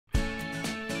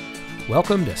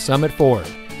Welcome to Summit Ford,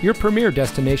 your premier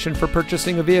destination for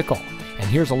purchasing a vehicle. And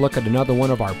here's a look at another one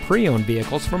of our pre-owned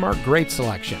vehicles from our great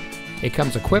selection. It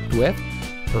comes equipped with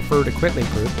Preferred Equipment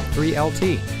Group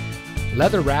 3LT,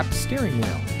 leather-wrapped steering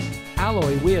wheel,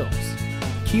 alloy wheels,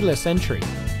 keyless entry,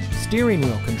 steering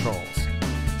wheel controls,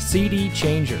 CD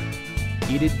changer,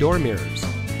 heated door mirrors,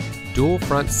 dual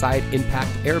front side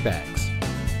impact airbags,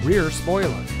 rear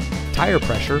spoiler, tire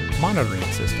pressure monitoring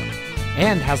system,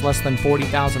 and has less than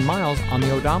 40,000 miles on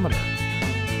the odometer.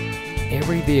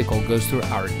 Every vehicle goes through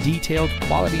our detailed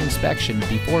quality inspection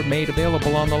before made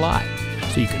available on the lot,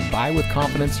 so you can buy with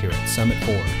confidence here at Summit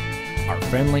Ford. Our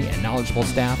friendly and knowledgeable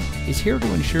staff is here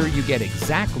to ensure you get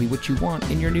exactly what you want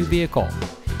in your new vehicle.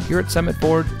 Here at Summit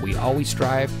Ford, we always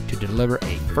strive to deliver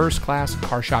a first-class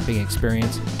car shopping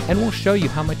experience, and we'll show you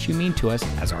how much you mean to us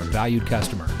as our valued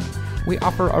customer. We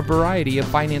offer a variety of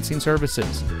financing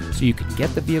services, so you can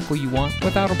get the vehicle you want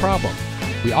without a problem.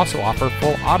 We also offer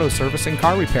full auto service and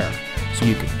car repair, so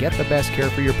you can get the best care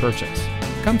for your purchase.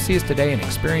 Come see us today and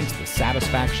experience the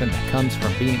satisfaction that comes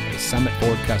from being a Summit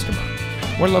Ford customer.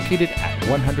 We're located at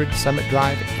 100 Summit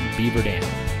Drive in Beaver Dam.